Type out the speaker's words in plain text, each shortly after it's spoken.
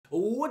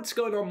What's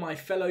going on, my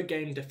fellow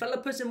game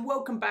developers, and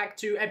welcome back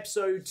to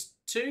episode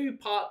 2,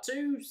 part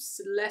 2,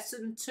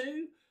 lesson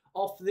 2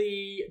 of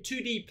the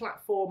 2D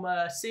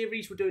platformer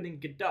series we're doing in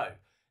Godot.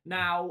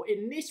 Now,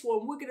 in this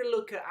one, we're going to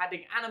look at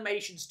adding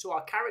animations to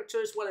our character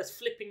as well as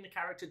flipping the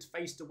character to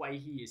face the way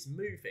he is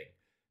moving.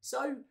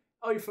 So,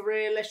 over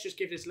here, let's just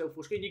give this a little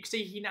full screen. You can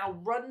see he now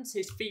runs,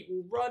 his feet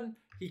will run,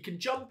 he can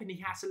jump, and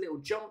he has a little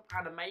jump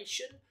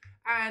animation.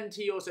 And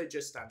he also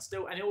just stands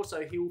still, and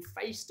also he will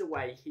face the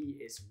way he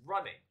is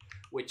running,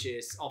 which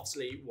is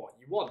obviously what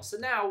you want. So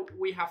now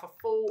we have a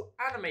full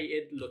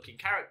animated looking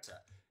character.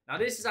 Now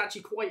this is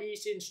actually quite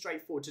easy and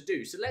straightforward to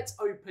do. So let's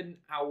open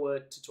our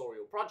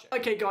tutorial project.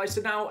 Okay guys,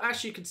 so now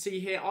as you can see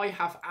here, I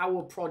have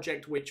our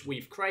project which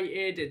we've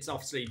created. It's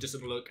obviously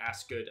doesn't look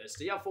as good as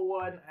the other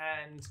one,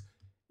 and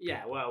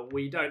yeah, well,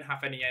 we don't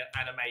have any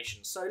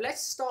animation. So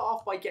let's start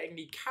off by getting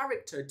the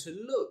character to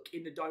look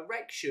in the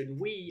direction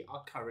we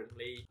are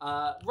currently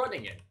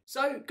running in.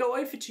 So go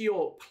over to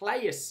your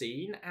player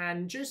scene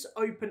and just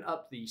open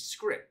up the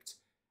script.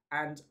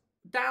 And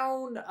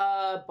down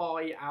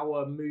by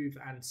our move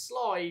and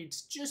slide,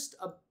 just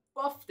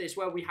above this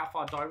where we have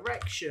our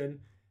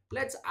direction,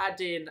 let's add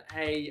in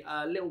a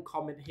little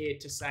comment here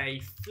to say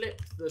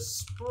flip the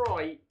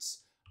sprite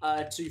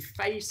to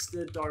face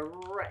the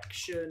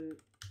direction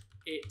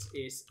it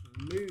is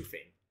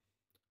moving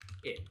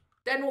in.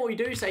 Then what we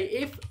do is say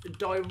if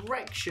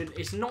direction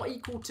is not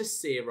equal to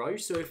 0,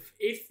 so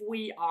if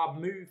we are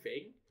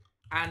moving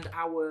and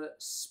our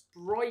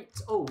sprite,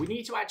 we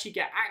need to actually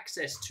get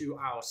access to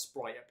our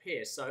sprite up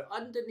here. So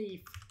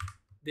underneath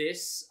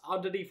this,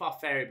 underneath our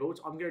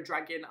variables, I'm going to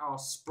drag in our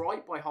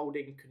sprite by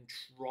holding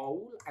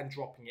control and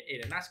dropping it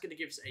in, and that's going to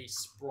give us a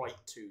sprite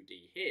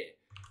 2D here.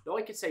 Now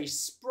I could say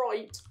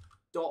sprite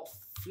dot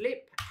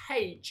flip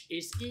h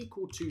is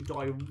equal to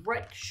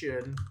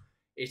direction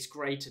is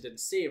greater than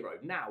 0.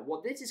 Now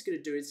what this is going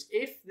to do is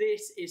if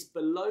this is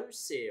below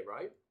 0,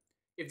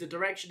 if the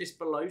direction is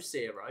below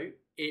 0,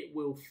 it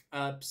will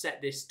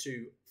set this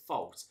to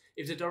false.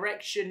 If the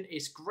direction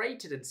is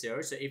greater than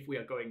 0, so if we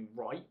are going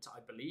right, I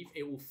believe,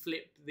 it will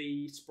flip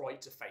the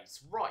sprite to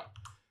face right.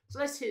 So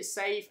let's hit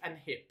save and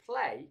hit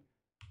play.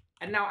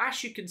 And now,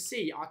 as you can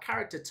see, our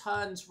character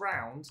turns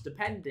round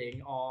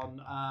depending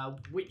on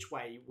which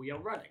way we are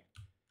running.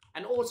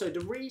 And also,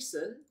 the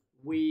reason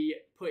we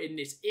put in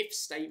this if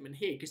statement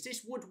here, because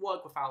this would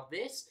work without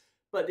this,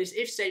 but this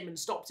if statement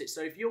stops it.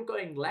 So if you're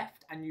going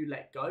left and you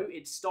let go,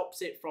 it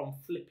stops it from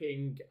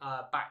flipping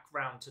back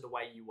round to the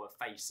way you were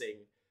facing.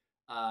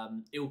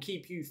 It will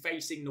keep you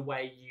facing the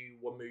way you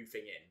were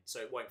moving in,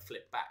 so it won't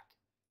flip back.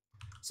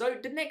 So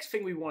the next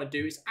thing we want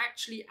to do is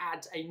actually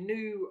add a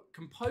new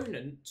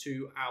component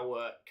to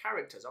our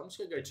characters. I'm just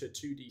going to go to a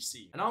 2D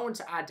scene, and I want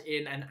to add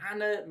in an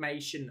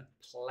animation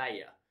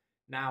player.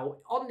 Now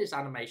on this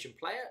animation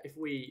player, if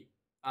we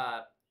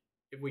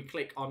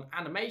click on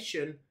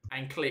animation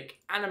and click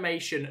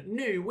animation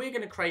new, we're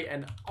going to create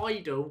an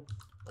idle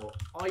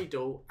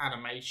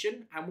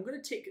animation, and we're going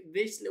to tick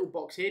this little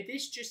box here.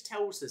 This just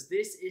tells us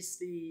this is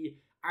the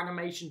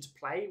animation to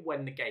play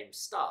when the game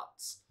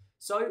starts.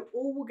 So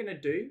all we're going to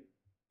do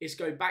is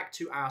go back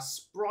to our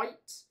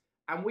sprite,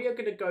 and we are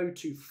going to go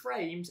to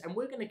frames, and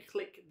we're going to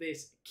click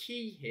this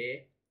key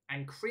here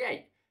and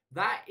create.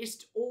 That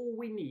is all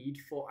we need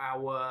for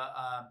our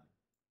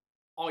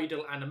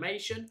idle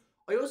animation.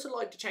 I also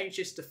like to change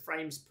this to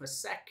frames per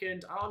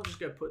second. I'm just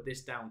going to put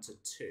this down to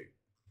 2,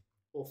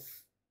 or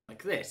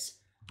like this.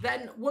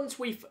 Then once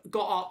we've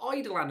got our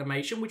idle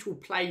animation, which will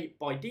play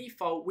by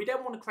default, we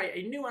then want to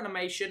create a new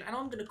animation, and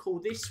I'm going to call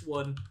this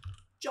one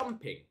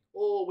jumping.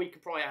 Or we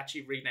could probably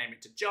actually rename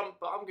it to jump,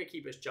 but I'm going to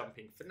keep it as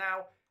jumping for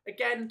now.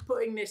 Again,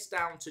 putting this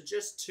down to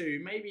just 2,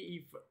 maybe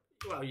even,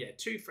 well, yeah,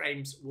 2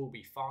 frames will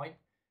be fine.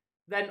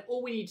 Then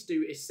all we need to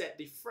do is set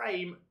the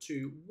frame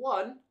to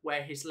 1,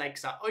 where his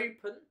legs are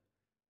open,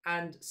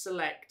 and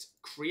select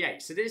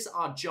create. So this is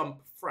our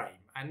jump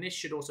frame, and this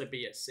should also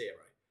be at 0.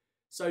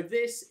 So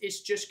this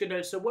is just going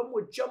to, so when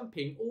we're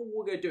jumping, all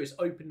we're going to do is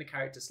open the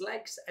character's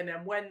legs, and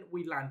then when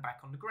we land back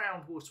on the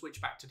ground, we'll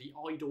switch back to the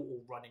idle or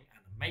running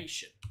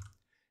animation.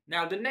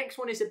 Now, the next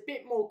one is a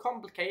bit more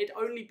complicated,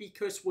 only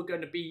because we're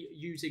going to be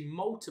using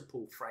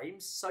multiple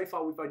frames. So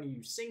far, we've only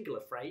used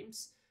singular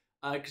frames,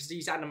 because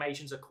these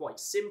animations are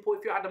quite simple.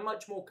 If you had a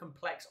much more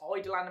complex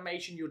idle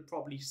animation, you would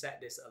probably set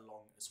this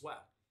along as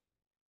well.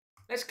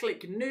 Let's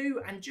click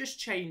new and just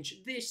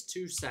change this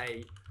to,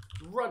 say,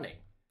 running.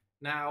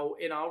 Now,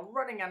 in our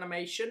running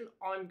animation,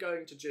 I'm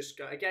going to just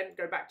go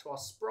back to our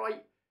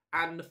sprite,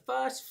 and the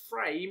first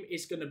frame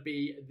is going to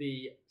be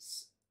the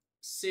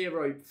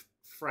 0th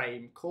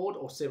frame chord,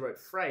 or 0th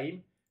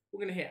frame.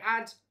 We're going to hit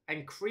add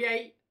and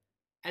create,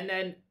 and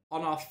then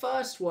on our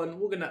first one,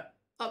 we're going to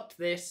up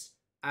this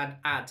and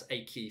add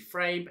a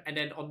keyframe, and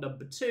then on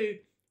number 2,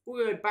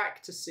 we'll go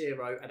back to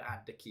 0 and add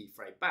the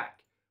keyframe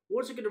back.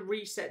 We're also going to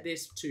reset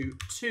this to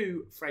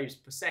 2 frames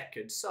per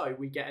second, so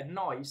we get a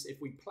nice,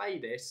 if we play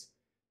this,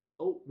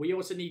 we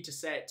also need to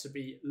set it to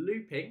be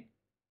looping,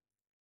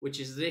 which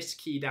is this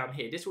key down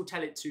here. This will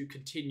tell it to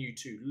continue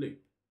to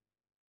loop.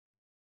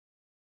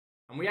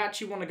 And we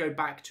actually want to go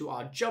back to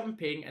our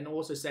jumping and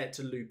also set it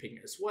to looping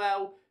as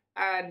well.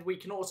 And we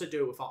can also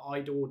do it with our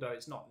idle, although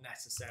it's not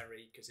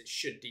necessary because it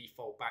should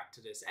default back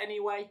to this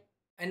anyway.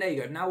 And there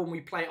you go. Now when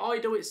we play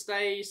idle, it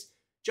stays.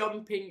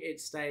 Jumping, it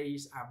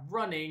stays. And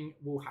running,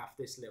 we'll have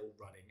this little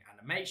running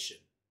animation.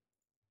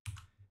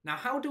 Now,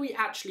 how do we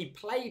actually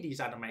play these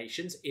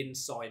animations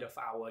inside of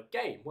our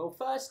game? Well,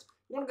 first,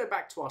 we want to go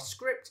back to our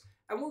script.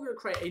 And we're going to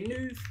create a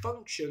new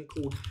function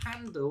called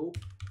handle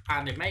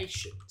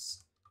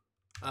animations.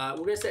 We're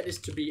going to set this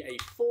to be a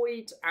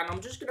void, and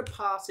I'm just going to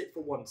pass it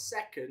for 1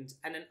 second.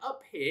 And then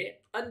up here,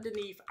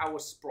 underneath our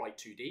sprite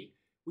 2D,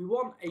 we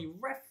want a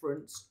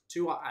reference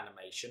to our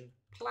animation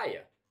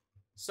player.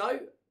 So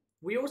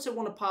we also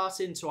want to pass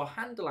into our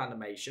handle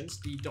animations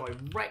the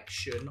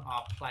direction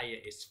our player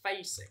is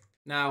facing.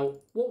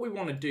 Now, what we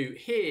want to do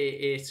here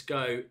is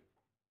go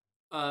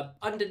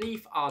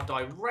underneath our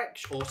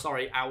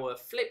our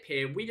flip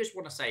here. We just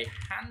want to say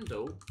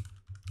handle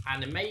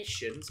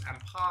animations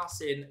and pass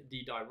in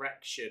the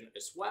direction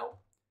as well.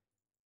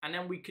 And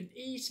then we can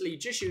easily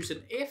just use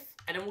an if,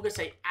 and then we're going to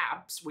say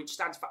abs, which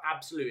stands for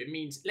absolute. It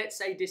means, let's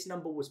say this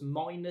number was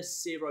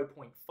minus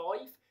 0.5.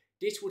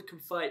 This would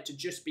convert it to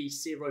just be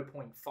 0.5.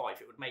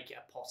 It would make it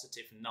a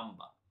positive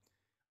number.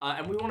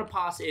 And we want to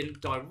pass in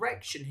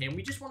direction here, and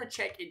we just want to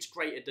check it's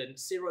greater than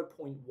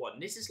 0.1.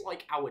 This is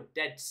like our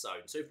dead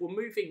zone. So if we're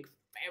moving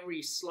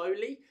very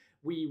slowly,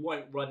 we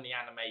won't run the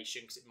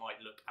animation because it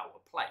might look out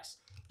of place.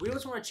 We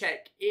also want to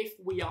check if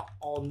we are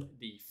on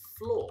the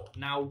floor.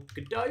 Now,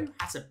 Godot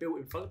has a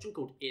built-in function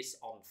called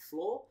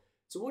isOnFloor.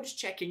 So we're just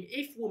checking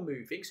if we're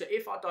moving. So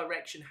if our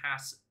direction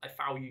has a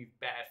value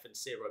better than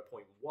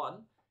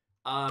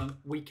 0.1,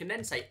 we can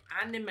then say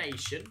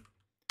animation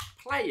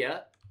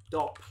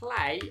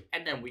player.play,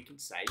 and then we can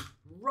say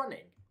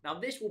running. Now,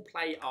 this will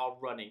play our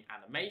running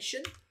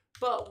animation,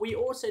 but we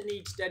also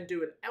need to then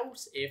do an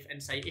else if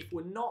and say if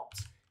we're not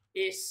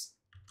is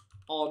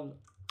on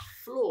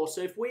floor.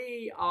 So if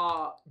we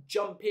are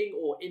jumping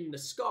or in the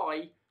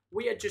sky,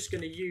 we are just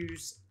going to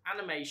use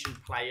animation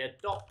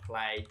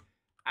player.play,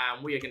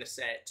 and we are going to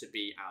set it to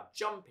be our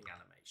jumping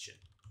animation.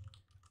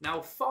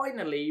 Now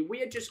finally,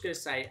 we are just going to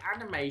say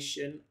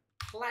animation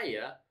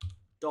player.play,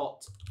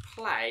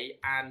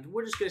 and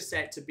we're just going to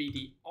set it to be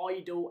the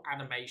idle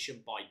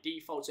animation by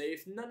default. So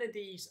if none of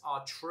these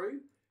are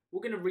true,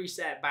 we're going to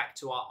reset it back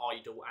to our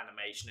idle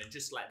animation and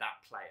just let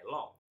that play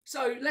along.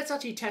 So let's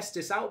actually test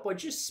this out by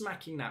just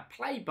smacking that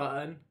play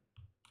button.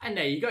 And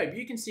there you go.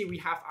 You can see we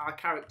have our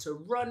character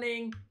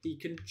running. He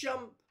can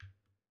jump.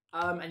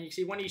 And you can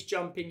see when he's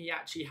jumping, he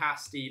actually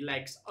has the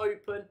legs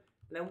open. And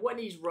then when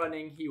he's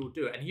running, he will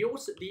do it. And he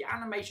also, the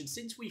animation,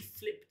 since we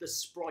flipped the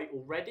sprite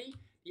already,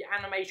 the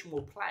animation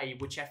will play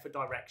whichever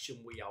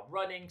direction we are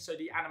running. So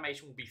the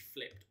animation will be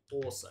flipped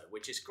also,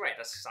 which is great.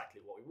 That's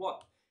exactly what we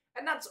want.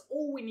 And that's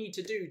all we need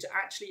to do to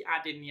actually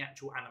add in the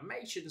actual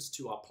animations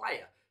to our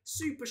player.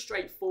 Super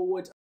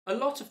straightforward. A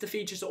lot of the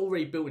features are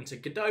already built into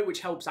Godot, which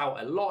helps out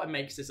a lot and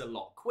makes this a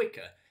lot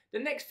quicker. The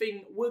next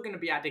thing we're going to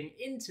be adding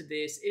into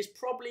this is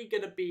probably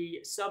going to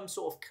be some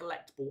sort of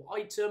collectible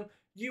item,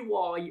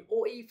 UI,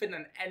 or even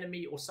an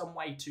enemy or some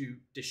way to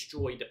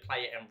destroy the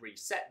player and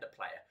reset the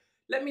player.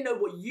 Let me know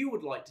what you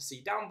would like to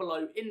see down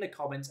below in the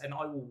comments, and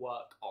I will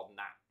work on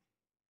that.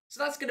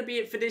 So that's going to be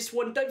it for this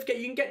one. Don't forget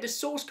you can get the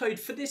source code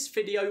for this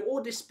video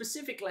or this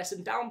specific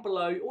lesson down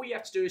below. All you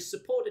have to do is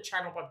support the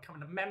channel by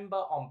becoming a member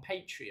on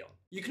Patreon.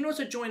 You can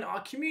also join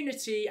our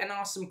community and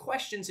ask some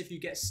questions if you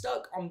get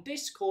stuck on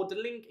Discord. The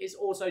link is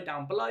also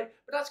down below.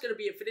 But that's going to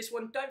be it for this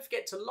one. Don't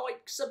forget to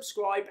like,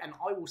 subscribe, and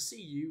I will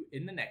see you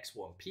in the next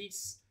one.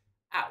 Peace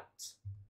out.